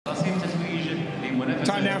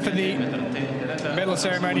Time now for the medal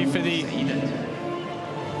ceremony for the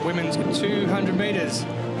women's 200 metres,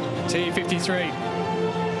 T53.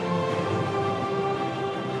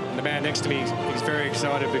 The man next to me is very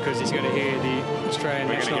excited because he's going to hear the Australian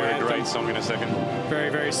national anthem. We're going to hear a great song in a second. Very,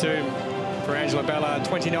 very soon for Angela Ballard,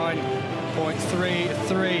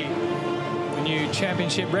 29.33, the new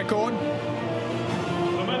championship record.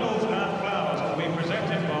 The medals and flowers will be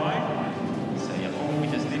presented by...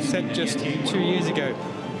 Set just 2 years ago.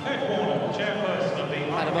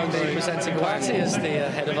 And among the presenting party is the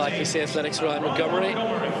head of IPC Athletics, Ryan Montgomery.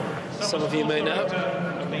 Some of you may know.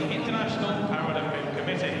 The International Paralympic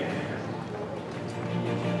Committee.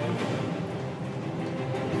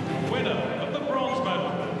 Winner of the bronze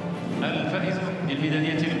medal.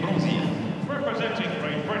 Representing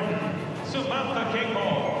Great Britain, Samantha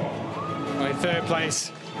KINGHORN. In third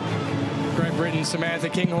place, Great Britain, Samantha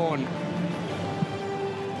KINGHORN.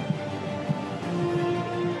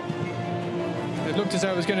 It looked as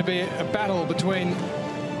though it was going to be a battle between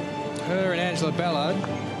her and Angela Ballard,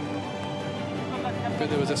 but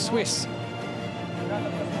there was a Swiss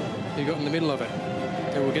who got in the middle of it,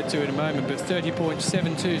 who we'll get to in a moment. But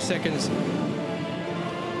 30.72 seconds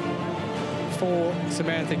for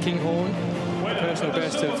Samantha KINGHORN, personal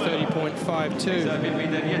best of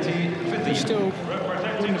 30.52. It still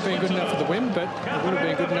wouldn't have been good enough for the win, but it would have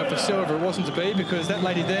been good enough for silver. It wasn't to be, because that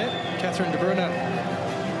lady there, DEBRUNNER,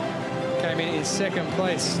 came in second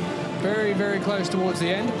place. Very, very close towards the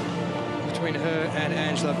end between her and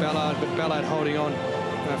Angela Ballard, but Ballard holding on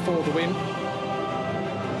for the win.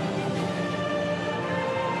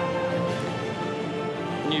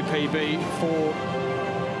 New PB for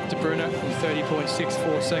DEBRUNNER in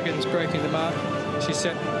 30.64 seconds, breaking the mark she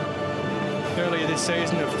set earlier this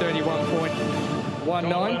season of 31.19.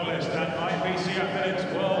 IPC Athletics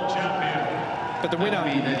World Champion. But the winner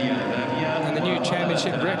and the new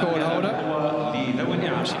championship record holder,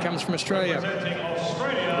 she comes from Australia.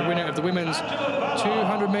 The winner of the women's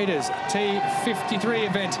 200 metres T53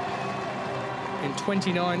 event in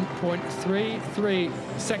 29.33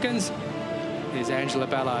 seconds is Angela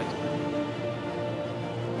Ballard.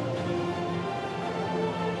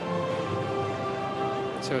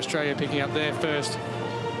 So Australia picking up their first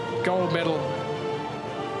gold medal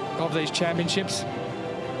of these championships.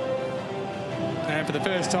 And for the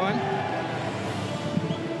first time,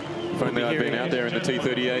 if only I'd been out there in the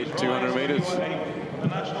T38 200 metres,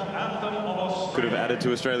 could have added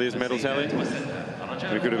to Australia's medal tally.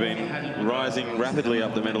 We could have been rising rapidly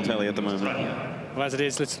up the medal tally at the moment. Well, as it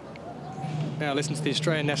is, let's now listen to the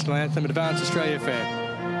Australian national anthem, Advance Australia Fair.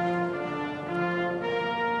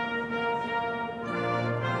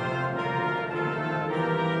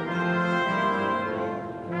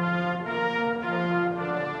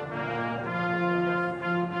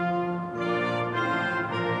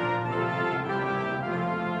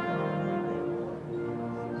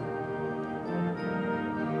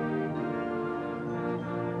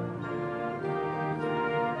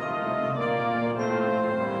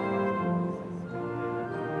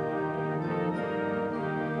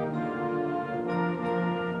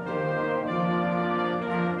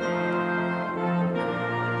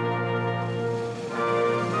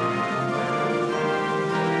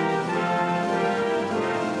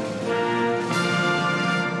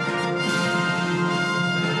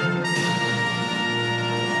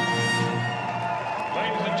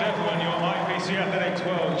 Athletics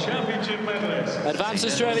World Championship medalist. Advance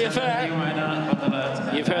Australia Fair.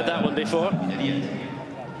 You've heard that one before. You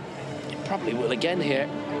probably will again here